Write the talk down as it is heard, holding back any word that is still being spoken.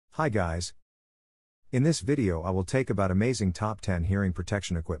Hi guys. In this video I will take about amazing top 10 hearing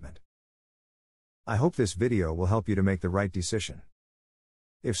protection equipment. I hope this video will help you to make the right decision.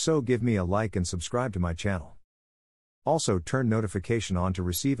 If so, give me a like and subscribe to my channel. Also turn notification on to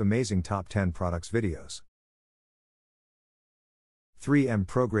receive amazing top 10 products videos. 3M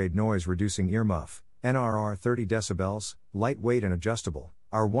ProGrade Noise Reducing Earmuff, NRR 30 dB, lightweight and adjustable.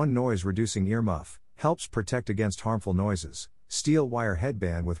 R1 Noise Reducing Earmuff, helps protect against harmful noises. Steel wire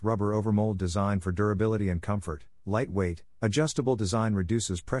headband with rubber overmold design for durability and comfort. Lightweight, adjustable design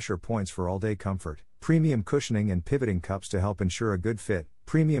reduces pressure points for all-day comfort. Premium cushioning and pivoting cups to help ensure a good fit.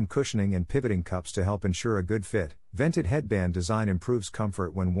 Premium cushioning and pivoting cups to help ensure a good fit. Vented headband design improves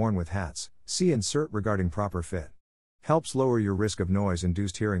comfort when worn with hats. See insert regarding proper fit. Helps lower your risk of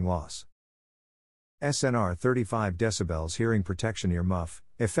noise-induced hearing loss. SNR 35 dB Hearing Protection Earmuff,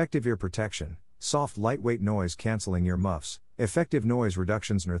 effective ear protection. Soft lightweight noise cancelling earmuffs, effective noise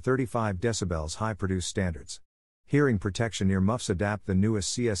reductions near 35 dB high produce standards. Hearing protection earmuffs adapt the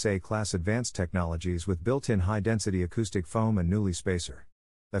newest CSA class advanced technologies with built-in high-density acoustic foam and Newly spacer.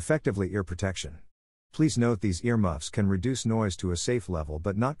 Effectively ear protection. Please note these earmuffs can reduce noise to a safe level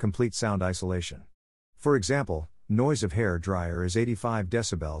but not complete sound isolation. For example, noise of hair dryer is 85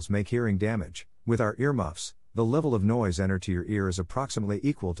 dB make hearing damage. With our earmuffs, the level of noise entered to your ear is approximately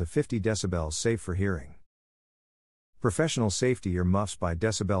equal to 50 dB safe for hearing. Professional Safety Earmuffs by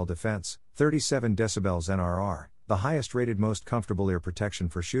Decibel Defense, 37 dB NRR, the highest rated most comfortable ear protection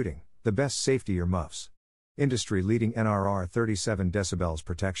for shooting, the best safety earmuffs. Industry-leading NRR 37 dB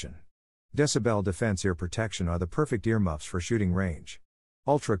protection. Decibel Defense ear protection are the perfect earmuffs for shooting range.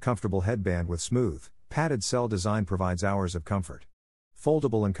 Ultra-comfortable headband with smooth, padded cell design provides hours of comfort.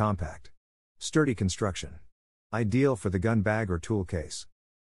 Foldable and compact. Sturdy construction. Ideal for the gun bag or tool case.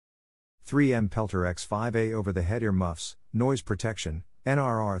 3M Peltor X5A over-the-head earmuffs, noise protection,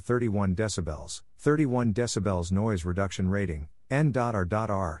 NRR 31 dB, 31 dB noise reduction rating,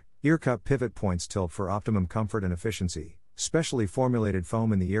 N.R.R, ear cup pivot points tilt for optimum comfort and efficiency, specially formulated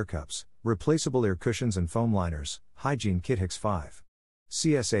foam in the ear cups, replaceable ear cushions and foam liners, hygiene kit Hicks 5.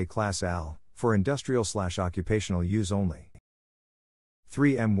 CSA Class AL, for industrial/occupational use only.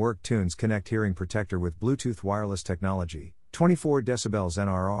 3M Work Tunes Connect Hearing Protector with Bluetooth wireless technology, 24 dB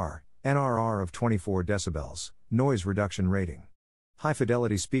NRR, NRR of 24 dB, noise reduction rating.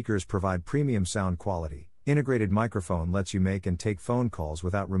 High-fidelity speakers provide premium sound quality. Integrated microphone lets you make and take phone calls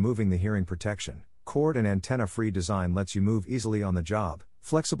without removing the hearing protection. Cord and antenna-free design lets you move easily on the job.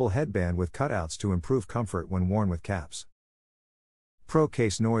 Flexible headband with cutouts to improve comfort when worn with caps. Pro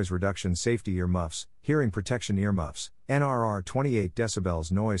Case Noise Reduction Safety Earmuffs, Hearing Protection Earmuffs, NRR 28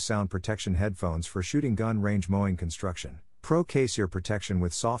 dB Noise Sound Protection Headphones for shooting gun range mowing construction. Pro Case ear protection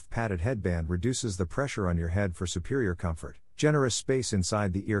with soft padded headband reduces the pressure on your head for superior comfort. Generous space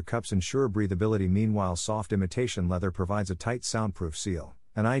inside the ear cups ensure breathability, meanwhile soft imitation leather provides a tight soundproof seal,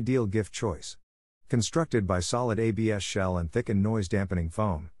 an ideal gift choice. Constructed by solid ABS shell and thickened noise dampening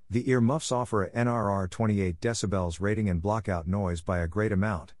foam, the earmuffs offer a NRR 28 dB rating and block out noise by a great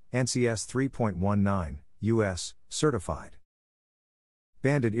amount, NCS 3.19, US, certified.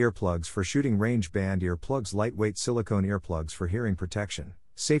 Banded earplugs for shooting range. Band earplugs, lightweight silicone earplugs for hearing protection,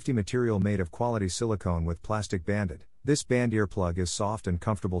 safety material made of quality silicone with plastic banded. This band earplug is soft and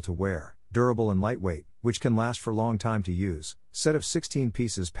comfortable to wear, durable and lightweight, which can last for long time to use. Set of 16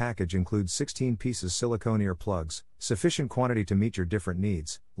 pieces package includes 16 pieces silicone earplugs, sufficient quantity to meet your different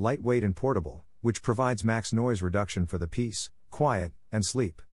needs, lightweight and portable, which provides max noise reduction for the peace, quiet, and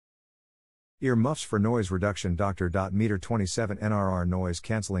sleep. Earmuffs for noise reduction. Dr. Meter 27 NRR noise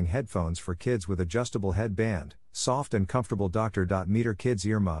cancelling headphones for kids with adjustable headband, soft and comfortable. Dr. Meter kids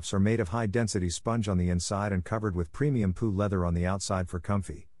earmuffs are made of high-density sponge on the inside and covered with premium PU leather on the outside for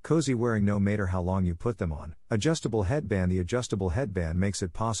comfy, cozy wearing no matter how long you put them on. Adjustable headband. The adjustable headband makes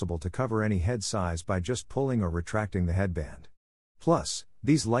it possible to cover any head size by just pulling or retracting the headband. Plus,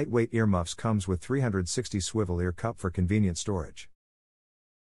 these lightweight earmuffs comes with 360 swivel ear cup for convenient storage.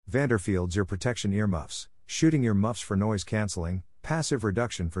 Vanderfield's Ear Protection Earmuffs, shooting earmuffs for noise cancelling, passive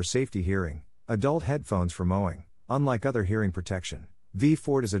reduction for safety hearing, adult headphones for mowing. Unlike other hearing protection,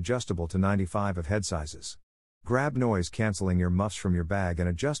 V4 is adjustable to 95 of head sizes. Grab noise cancelling earmuffs from your bag and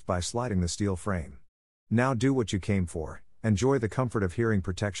adjust by sliding the steel frame. Now do what you came for, enjoy the comfort of hearing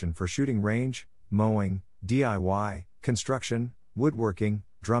protection for shooting range, mowing, DIY, construction, woodworking,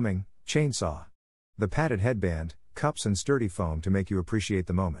 drumming, chainsaw. The padded headband, cups and sturdy foam to make you appreciate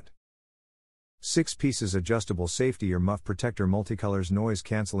the moment. 6 pieces adjustable safety earmuff protector. Multicolors noise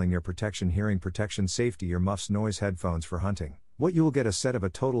cancelling ear protection. Hearing protection safety earmuffs. Noise headphones for hunting, What you will get a set of a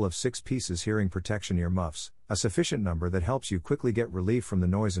total of 6 pieces hearing protection earmuffs, a sufficient number that helps you quickly get relief from the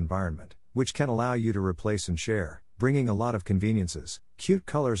noise environment, which can allow you to replace and share, bringing a lot of conveniences. Cute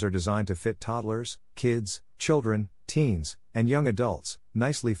colors are designed to fit toddlers, kids, children, teens, and young adults.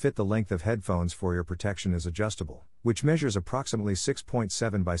 Nicely fit. The length of headphones for ear protection is adjustable, which measures approximately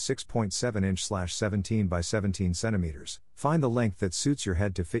 6.7 by 6.7 inch / 17 by 17 centimeters. Find the length that suits your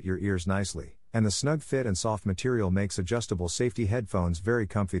head to fit your ears nicely, and the snug fit and soft material makes adjustable safety headphones very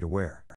comfy to wear.